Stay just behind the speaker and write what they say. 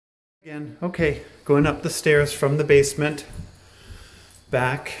Again, okay, going up the stairs from the basement,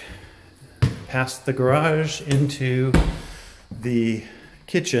 back past the garage into the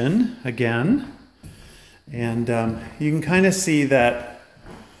kitchen again. And you can kind of see that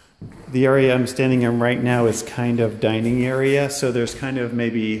the area I'm standing in right now is kind of dining area. So there's kind of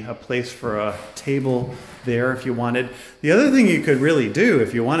maybe a place for a table there if you wanted. The other thing you could really do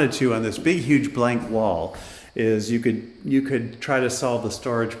if you wanted to on this big, huge blank wall is you could try to solve the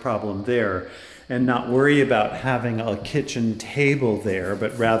storage problem there and not worry about having a kitchen table there,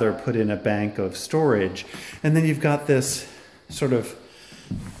 but rather put in a bank of storage. And then you've got this sort of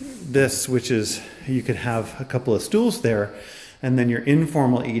which is, you could have a couple of stools there, and then your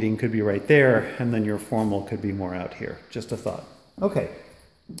informal eating could be right there, and then your formal could be more out here. Just a thought. Okay,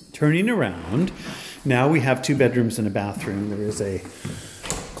 turning around, now we have 2 bedrooms and a bathroom. There is a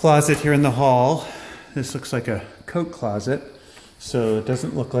closet here in the hall. This looks like a coat closet, so it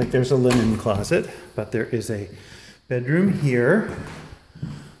doesn't look like there's a linen closet, but there is a bedroom here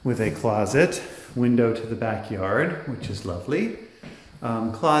with a closet, window to the backyard, which is lovely.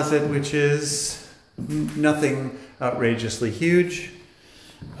 Closet, which is nothing outrageously huge.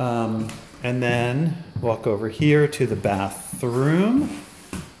 And then walk over here to the bathroom.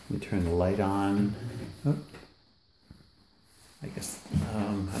 Let me turn the light on. Oh. I guess,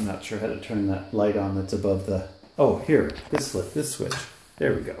 I'm not sure how to turn that light on that's above the, oh, here, this switch.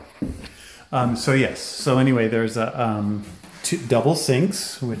 There we go. So yes, so anyway, there's a 2 double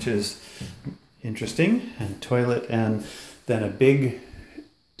sinks, which is interesting, and toilet, and then a big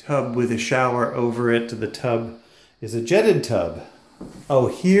tub with a shower over it. The tub is a jetted tub. Oh,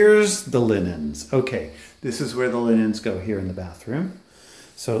 here's the linens. Okay, this is where the linens go here in the bathroom.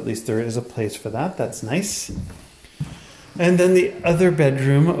 So at least there is a place for that. That's nice. And then the other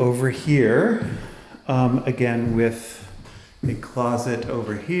bedroom over here, again with a closet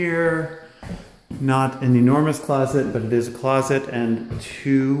over here. Not an enormous closet, but it is a closet, and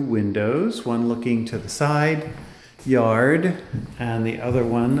 2 windows, one looking to the side yard and the other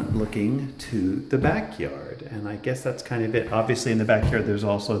one looking to the backyard. And I guess that's kind of it. Obviously in the backyard there's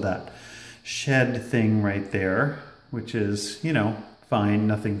also that shed thing right there, which is, you know, fine,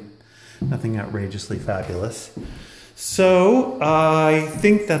 nothing outrageously fabulous. So I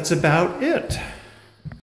think that's about it.